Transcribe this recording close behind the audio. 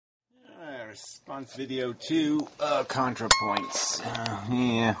Response video to ContraPoints.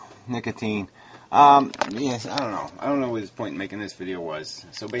 Yeah, nicotine. Yes, I don't know. I don't know what his point in making this video was.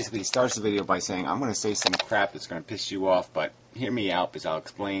 So basically, he starts the video by saying, I'm going to say some crap that's going to piss you off, but hear me out because I'll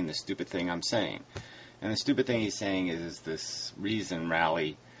explain the stupid thing I'm saying. And the stupid thing he's saying is this reason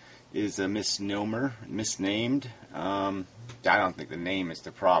rally is a misnomer, misnamed. I don't think the name is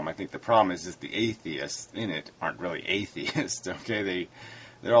the problem. I think the problem is the atheists in it aren't really atheists. Okay, they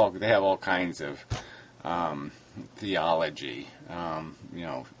have all kinds of theology,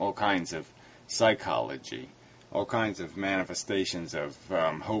 all kinds of psychology, all kinds of manifestations of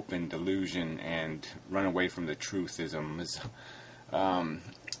hope and delusion and run away from the truthisms.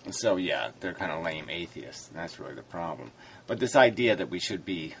 So yeah, they're kind of lame atheists. That's really the problem. But this idea that we should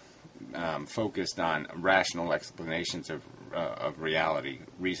be focused on rational explanations of reality,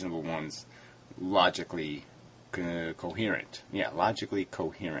 reasonable ones, logically coherent. Yeah, logically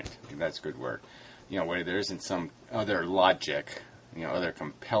coherent. I think that's a good word. Where there isn't some other logic, other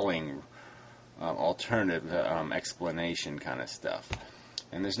compelling alternative explanation kind of stuff.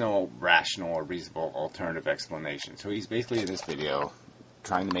 And there's no rational or reasonable alternative explanation. So he's basically in this video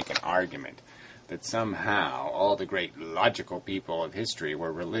trying to make an argument that somehow all the great logical people of history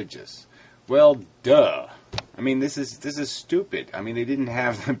were religious. Well, duh. I mean, this is stupid. I mean, they didn't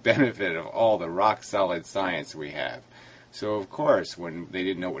have the benefit of all the rock-solid science we have. So, of course, when they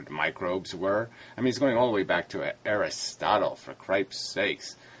didn't know what microbes were, I mean, it's going all the way back to Aristotle, for Christ's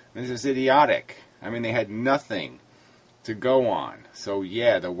sakes. This is idiotic. I mean, they had nothing to go on. So,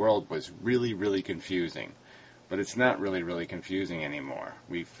 yeah, the world was really, really confusing. But it's not really, really confusing anymore.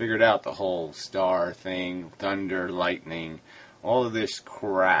 We figured out the whole star thing, thunder, lightning, all of this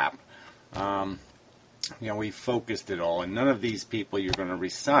crap. We focused it all, and none of these people you're going to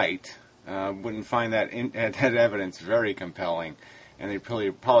recite wouldn't find that evidence very compelling, and they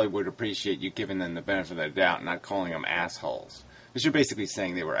probably would appreciate you giving them the benefit of the doubt and not calling them assholes. Because you're basically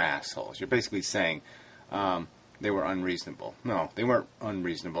saying they were assholes. You're basically saying they were unreasonable. No, they weren't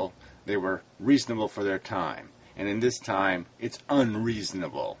unreasonable. They were reasonable for their time. And in this time, it's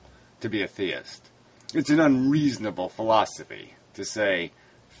unreasonable to be a theist. It's an unreasonable philosophy to say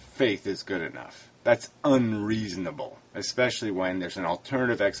faith is good enough. That's unreasonable, especially when there's an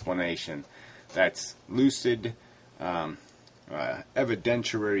alternative explanation that's lucid,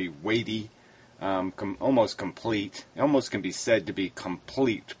 evidentiary, weighty, almost complete. It almost can be said to be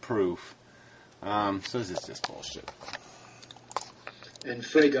complete proof. So this is just bullshit. And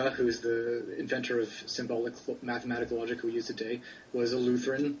Frege, who is the inventor of symbolic mathematical logic we use today, was a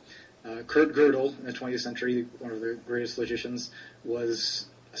Lutheran. Kurt Gödel, in the 20th century, one of the greatest logicians, was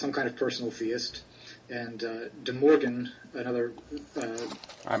some kind of personal theist. And De Morgan, another...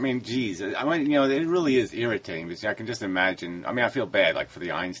 I mean, geez. I mean, it really is irritating because I can just imagine... I mean, I feel bad, like, for the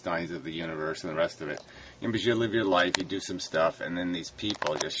Einsteins of the universe and the rest of it. Because you live your life, you do some stuff, and then these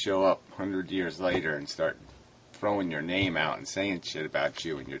people just show up 100 years later and start throwing your name out and saying shit about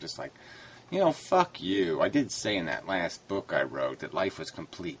you, and you're just like, fuck you. I did say in that last book I wrote that life was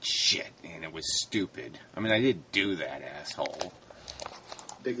complete shit, and it was stupid. I mean, I did do that, asshole.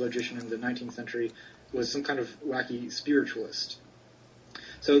 Big logician in the 19th century was some kind of wacky spiritualist.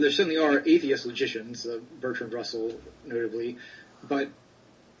 So there certainly are atheist logicians, Bertrand Russell notably, but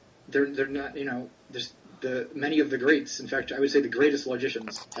they're not, there's many of the greats. In fact, I would say the greatest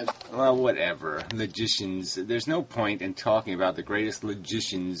logicians have... Well, whatever. Logicians. There's no point in talking about the greatest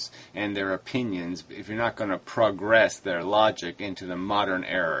logicians and their opinions if you're not going to progress their logic into the modern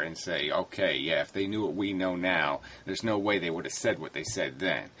era and say, okay, yeah, if they knew what we know now, there's no way they would have said what they said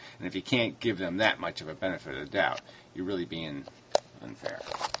then. And if you can't give them that much of a benefit of the doubt, you're really being unfair.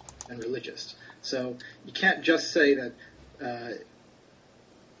 And religious. So you can't just say that...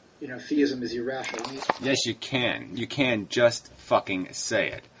 theism is irrational. Yes, you can. You can just fucking say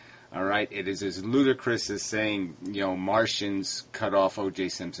it. All right? It is as ludicrous as saying, Martians cut off O.J.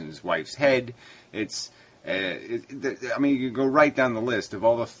 Simpson's wife's head. I mean, you go right down the list of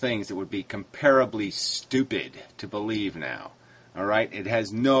all the things that would be comparably stupid to believe now. All right? It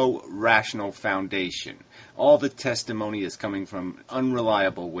has no rational foundation. All the testimony is coming from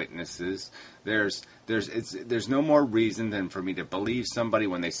unreliable witnesses. There's no more reason than for me to believe somebody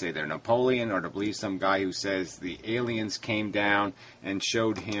when they say they're Napoleon, or to believe some guy who says the aliens came down and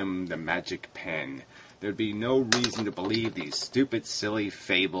showed him the magic pen. There'd be no reason to believe these stupid, silly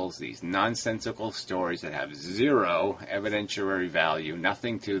fables, these nonsensical stories that have zero evidentiary value,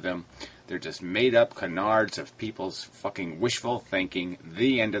 nothing to them. They're just made-up canards of people's fucking wishful thinking.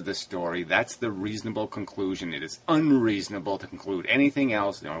 The end of the story. That's the reasonable conclusion. It is unreasonable to conclude anything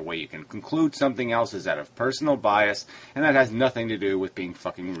else. The only way you can conclude something else is out of personal bias, and that has nothing to do with being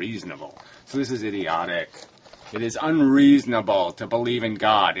fucking reasonable. So this is idiotic. It is unreasonable to believe in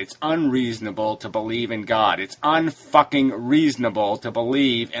God. It's unreasonable to believe in God. It's unfucking reasonable to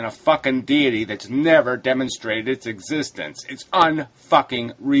believe in a fucking deity that's never demonstrated its existence. It's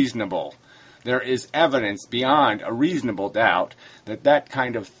unfucking reasonable. There is evidence beyond a reasonable doubt that that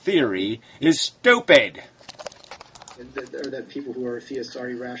kind of theory is stupid. Or that people who are theists are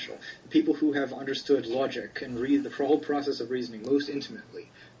irrational. People who have understood logic and read the whole process of reasoning most intimately.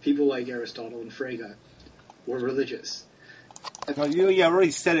 People like Aristotle and Frege were religious. Well, you already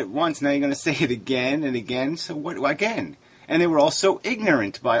said it once, now you're going to say it again and again, so what again? And they were all so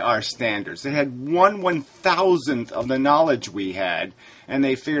ignorant by our standards. They had 1/1000th of the knowledge we had, and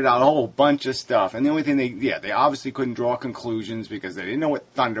they figured out a whole bunch of stuff. And the only thing they obviously couldn't draw conclusions because they didn't know what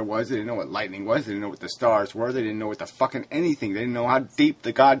thunder was, they didn't know what lightning was, they didn't know what the stars were, they didn't know what the fucking anything, they didn't know how deep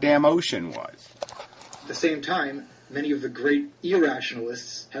the goddamn ocean was. At the same time, many of the great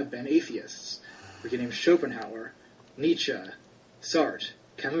irrationalists have been atheists. We can name Schopenhauer, Nietzsche, Sartre,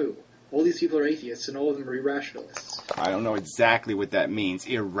 Camus. All these people are atheists, and all of them are irrationalists. I don't know exactly what that means.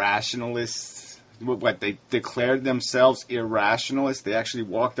 Irrationalists? What, they declared themselves irrationalists? They actually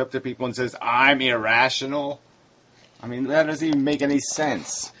walked up to people and says, I'm irrational? I mean, that doesn't even make any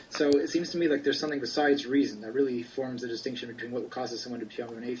sense. So it seems to me like there's something besides reason that really forms the distinction between what causes someone to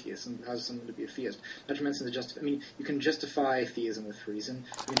become an atheist and causes someone to be a theist. Not to mention you can justify theism with reason.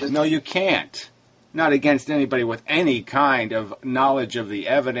 No, you can't. Not against anybody with any kind of knowledge of the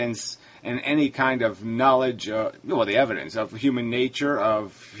evidence and any kind of knowledge, the evidence of human nature,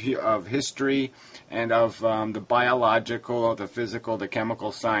 of history, and of the biological, the physical, the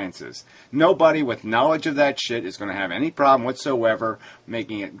chemical sciences. Nobody with knowledge of that shit is going to have any problem whatsoever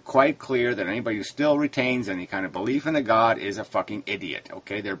making it quite clear that anybody who still retains any kind of belief in a God is a fucking idiot,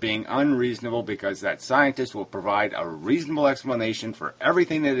 okay? They're being unreasonable because that scientist will provide a reasonable explanation for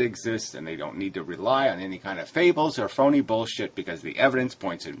everything that exists, and they don't need to rely on any kind of fables or phony bullshit because the evidence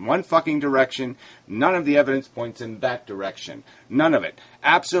points in one fucking direction. None of the evidence points in that direction. None of it.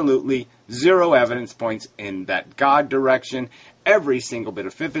 Absolutely zero evidence points in that God direction. Every single bit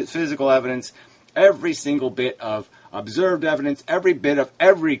of physical evidence, every single bit of observed evidence, every bit of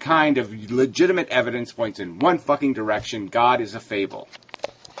every kind of legitimate evidence points in one fucking direction. God is a fable.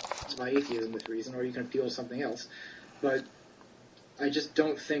 It's by atheism with reason, or you can appeal to something else. But I just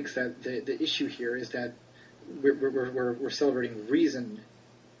don't think that the issue here is that we're celebrating reason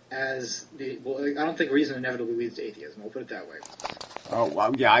as I don't think reason inevitably leads to atheism. I'll put it that way. Oh,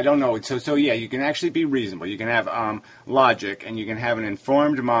 well, yeah, I don't know. So yeah, you can actually be reasonable. You can have logic, and you can have an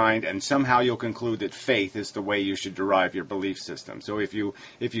informed mind, and somehow you'll conclude that faith is the way you should derive your belief system. So if you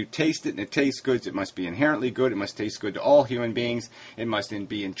taste it and it tastes good, it must be inherently good. It must taste good to all human beings. It must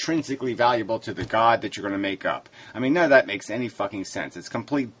be intrinsically valuable to the God that you're going to make up. I mean, none of that makes any fucking sense. It's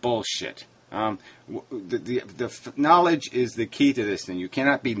complete bullshit. Knowledge is the key to this thing. You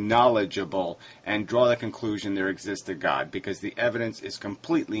cannot be knowledgeable and draw the conclusion there exists a God because the evidence is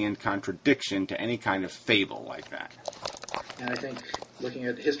completely in contradiction to any kind of fable like that. And I think looking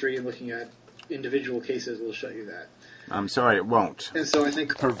at history and looking at individual cases will show you that. I'm sorry, it won't. And so I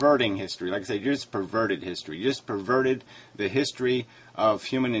think perverting history, like I said, you just perverted history. You just perverted the history of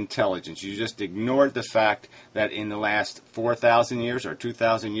human intelligence. You just ignored the fact that in the last 4,000 years or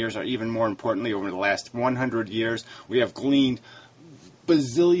 2,000 years, or even more importantly, over the last 100 years, we have gleaned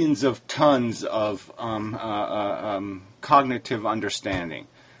bazillions of tons of cognitive understanding,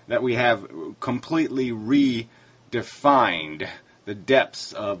 that we have completely redefined the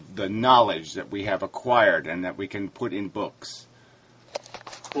depths of the knowledge that we have acquired and that we can put in books.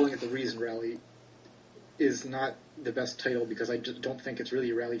 Calling it the Reason Rally is not the best title because I just don't think it's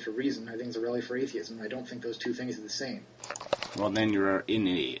really a rally for reason. I think it's a rally for atheism. I don't think those two things are the same. Well, then you're an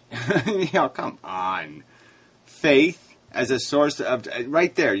idiot. Come on. Faith as a source of...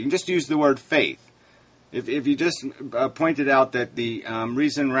 Right there, you can just use the word faith. If you just pointed out that the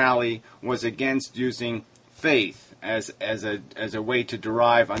Reason Rally was against using faith as a way to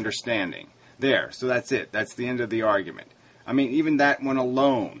derive understanding. There, so that's it. That's the end of the argument. I mean, even that one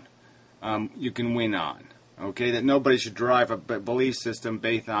alone, you can win on. Okay, that nobody should derive a belief system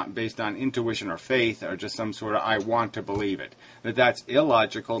based on intuition or faith or just some sort of I want to believe it. That's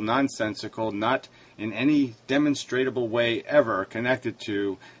illogical, nonsensical, not in any demonstrable way ever connected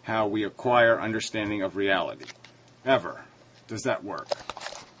to how we acquire understanding of reality. Ever. Does that work?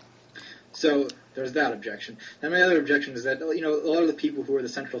 So there's that objection. And my other objection is that, a lot of the people who are the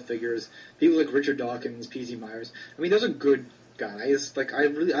central figures, people like Richard Dawkins, P.Z. Myers, I mean, those are good guys. Like, I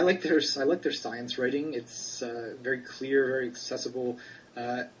like their science writing. It's very clear, very accessible,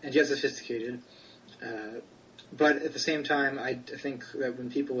 and yet sophisticated. But at the same time, I think that when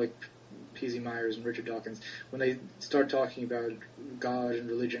people like P.Z. Myers and Richard Dawkins, when they start talking about God and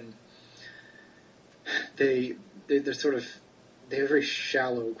religion, they're sort of, they have a very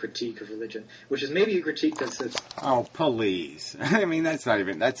shallow critique of religion, which is maybe a critique that says, "Oh, please!" I mean, that's not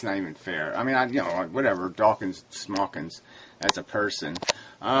even fair. I mean, whatever, Dawkins, Smockins, as a person,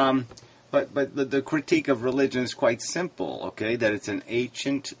 but the critique of religion is quite simple. Okay, that it's an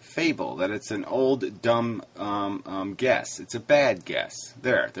ancient fable, that it's an old dumb guess. It's a bad guess.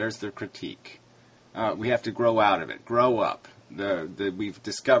 There's the critique. We have to grow out of it. Grow up. We've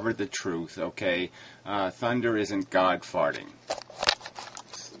discovered the truth. Okay, thunder isn't God farting.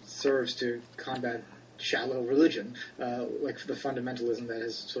 Serves to combat shallow religion, like the fundamentalism that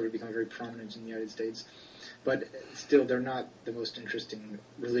has sort of become very prominent in the United States. But still, they're not the most interesting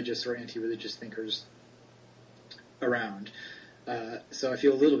religious or anti-religious thinkers around. So I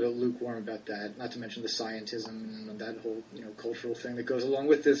feel a little bit lukewarm about that, not to mention the scientism and that whole cultural thing that goes along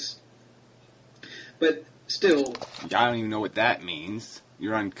with this. But still... I don't even know what that means.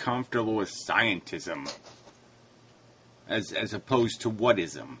 You're uncomfortable with scientism. As opposed to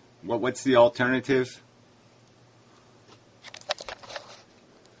whatism. What's the alternative?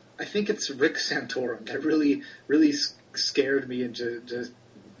 I think it's Rick Santorum that really scared me into just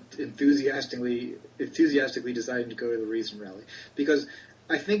enthusiastically deciding to go to the Reason Rally, because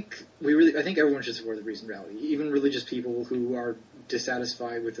I think everyone should support the Reason Rally, even religious people who are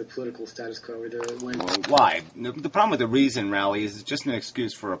dissatisfied with the political status quo or the way. Well, why? The problem with the Reason Rally is it's just an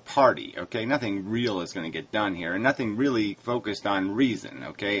excuse for a party, okay? Nothing real is going to get done here, and nothing really focused on reason,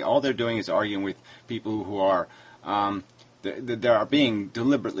 okay? All they're doing is arguing with people who are, they are being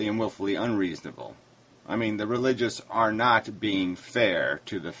deliberately and willfully unreasonable. I mean, the religious are not being fair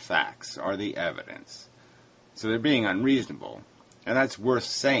to the facts or the evidence. So they're being unreasonable, and that's worth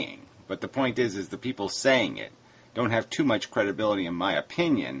saying. But the point is the people saying it don't have too much credibility, in my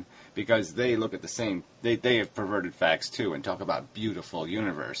opinion, because they look at the same... They have perverted facts, too, and talk about beautiful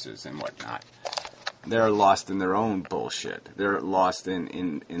universes and whatnot. They're lost in their own bullshit. They're lost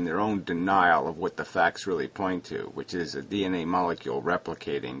in their own denial of what the facts really point to, which is a DNA molecule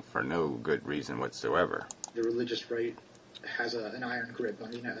replicating for no good reason whatsoever. The religious right has an iron grip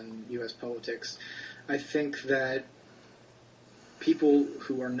on U.S. politics. I think that people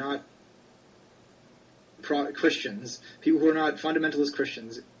who are not Christians, people who are not fundamentalist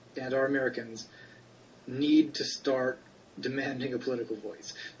Christians and are Americans, need to start demanding a political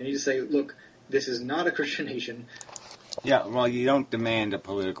voice. They need to say, look, this is not a Christian nation. Yeah, well, you don't demand a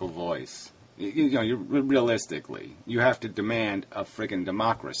political voice. Realistically, you have to demand a friggin'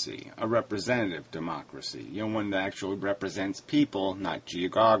 democracy, a representative democracy. One that actually represents people, not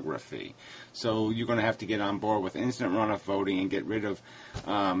geography. So you're going to have to get on board with instant runoff voting and get rid of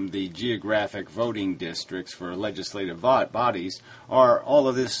the geographic voting districts for legislative bodies, or all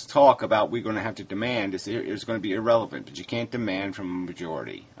of this talk about we're going to have to demand is going to be irrelevant. But you can't demand from a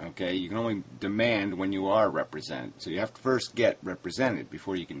majority, okay? You can only demand when you are represented. So you have to first get represented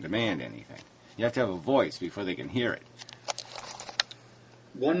before you can demand anything. You have to have a voice before they can hear it.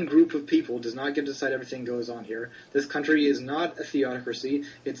 One group of people does not get to decide everything goes on here. This country is not a theocracy.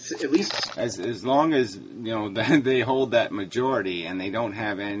 It's at least... As long as, they hold that majority and they don't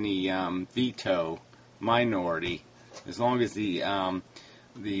have any veto minority, as long as the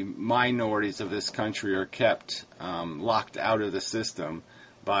minorities of this country are kept locked out of the system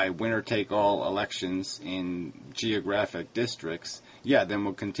by winner-take-all elections in geographic districts, then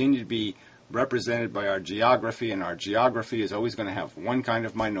we'll continue to be represented by our geography, and our geography is always going to have one kind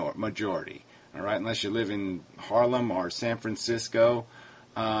of majority. All right, unless you live in Harlem or San Francisco,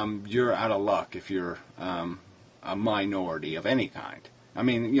 you're out of luck if you're a minority of any kind. I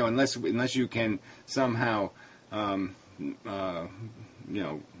mean, unless you can somehow,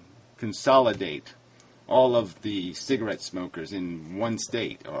 consolidate all of the cigarette smokers in one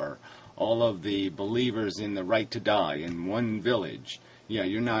state, or all of the believers in the right to die in one village.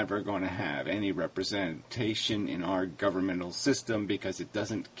 You're never going to have any representation in our governmental system because it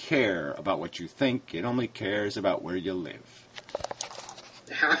doesn't care about what you think. It only cares about where you live.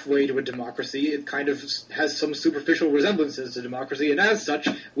 Halfway to a democracy, it kind of has some superficial resemblances to democracy, and as such,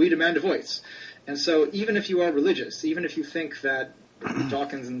 we demand a voice. And so even if you are religious, even if you think that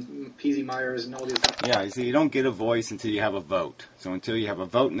Dawkins and P.Z. Myers and all these. Yeah, you see, you don't get a voice until you have a vote. So until you have a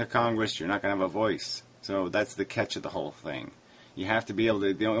vote in the Congress, you're not going to have a voice. So that's the catch of the whole thing. You have to be able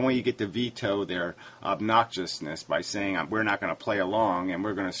to, the only way you get to veto their obnoxiousness by saying, we're not going to play along and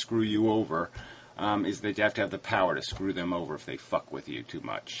we're going to screw you over, is that you have to have the power to screw them over if they fuck with you too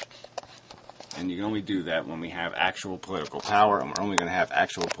much. And you can only do that when we have actual political power, and we're only going to have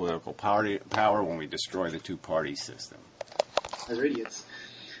actual political power when we destroy the two-party system. As idiots.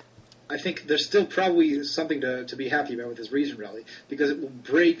 I think there's still probably something to be happy about with this Reason Rally, because it will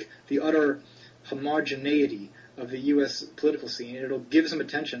break the utter homogeneity of the U.S. political scene. It'll give some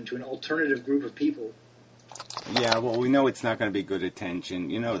attention to an alternative group of people. Yeah, well, we know it's not going to be good attention.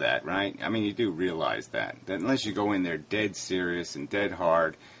 You know that, right? I mean, you do realize that unless you go in there dead serious and dead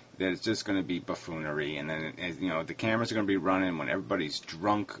hard, that it's just going to be buffoonery. And then, the cameras are going to be running when everybody's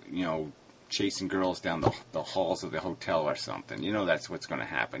drunk, chasing girls down the halls of the hotel or something. You know that's what's going to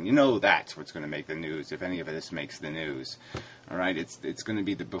happen. You know that's what's going to make the news, if any of this makes the news. All right? It's going to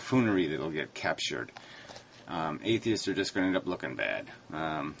be the buffoonery that will get captured. Atheists are just going to end up looking bad.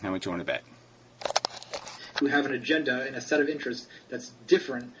 How much you want to bet? Who have an agenda and a set of interests that's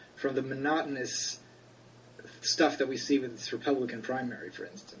different from the monotonous stuff that we see with this Republican primary, for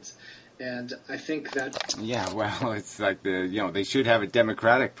instance. And I think that... Yeah, well, it's like they should have a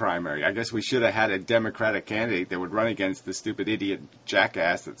Democratic primary. I guess we should have had a Democratic candidate that would run against the stupid idiot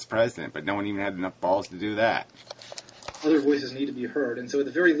jackass that's president, but no one even had enough balls to do that. Other voices need to be heard, and so at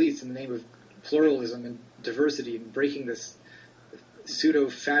the very least, in the name of pluralism and diversity and breaking this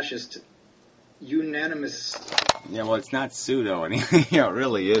pseudo-fascist unanimous... Yeah, well, it's not pseudo, and it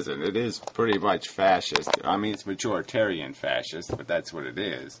really isn't. It is pretty much fascist. I mean, it's majoritarian fascist, but that's what it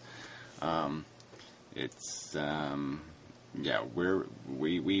is. Well, I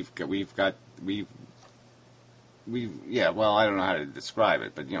don't know how to describe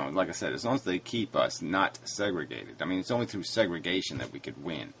it, but, like I said, as long as they keep us not segregated. I mean, it's only through segregation that we could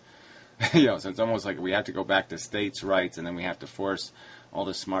win. So it's almost like we have to go back to states' rights, and then we have to force all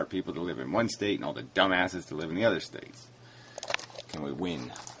the smart people to live in one state and all the dumbasses to live in the other states. Can we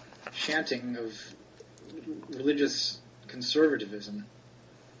win? Chanting of religious conservatism.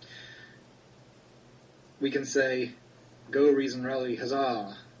 We can say, "Go Reason Rally,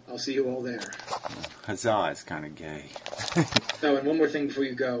 huzzah! I'll see you all there." Huzzah is kind of gay. Oh, and one more thing before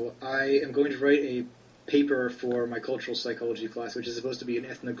you go. I am going to write a paper for my cultural psychology class, which is supposed to be an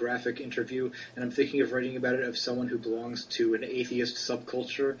ethnographic interview, and I'm thinking of writing about it of someone who belongs to an atheist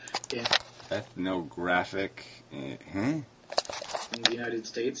subculture ethnographic, in the United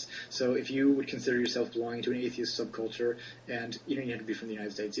States. So if you would consider yourself belonging to an atheist subculture, and you don't even have to be from the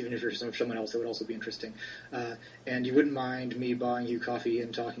United States, even if you're someone else, that would also be interesting, and you wouldn't mind me buying you coffee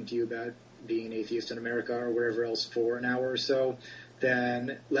and talking to you about being an atheist in America or wherever else for an hour or so,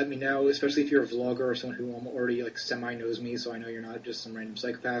 then let me know, especially if you're a vlogger or someone who already semi-knows me, so I know you're not just some random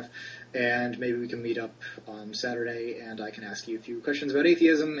psychopath, and maybe we can meet up on Saturday, and I can ask you a few questions about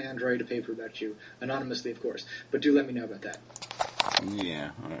atheism and write a paper about you, anonymously, of course. But do let me know about that.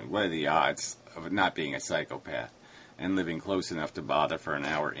 Yeah, what are the odds of not being a psychopath and living close enough to bother for an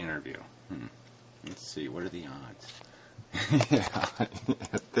hour interview? Let's see, what are the odds? Yeah,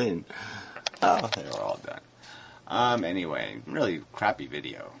 thin. Oh, they were all done. Anyway, really crappy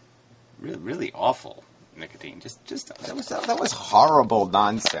video. Really awful, Nicotine. That was horrible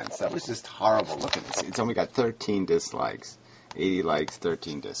nonsense. That was just horrible. Look at this. It's only got 13 dislikes. 80 likes,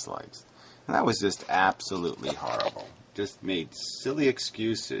 13 dislikes. And that was just absolutely horrible. Just made silly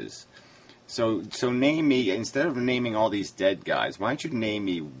excuses. So name me, instead of naming all these dead guys, why don't you name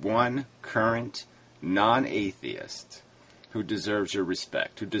me one current non-atheist who deserves your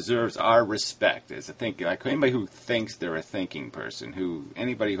respect, who deserves our respect as a thinker, like anybody who thinks they're a thinking person,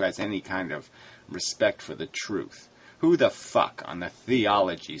 anybody who has any kind of respect for the truth. Who the fuck on the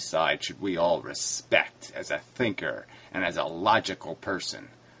theology side should we all respect as a thinker and as a logical person?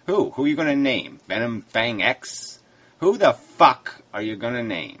 Who? Who are you going to name? Venom Fang X? Who the fuck are you going to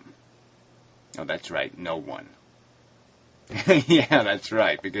name? Oh, that's right, no one. Yeah, that's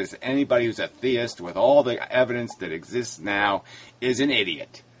right, because anybody who's a theist with all the evidence that exists now is an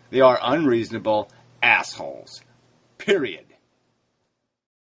idiot. They are unreasonable assholes. Period.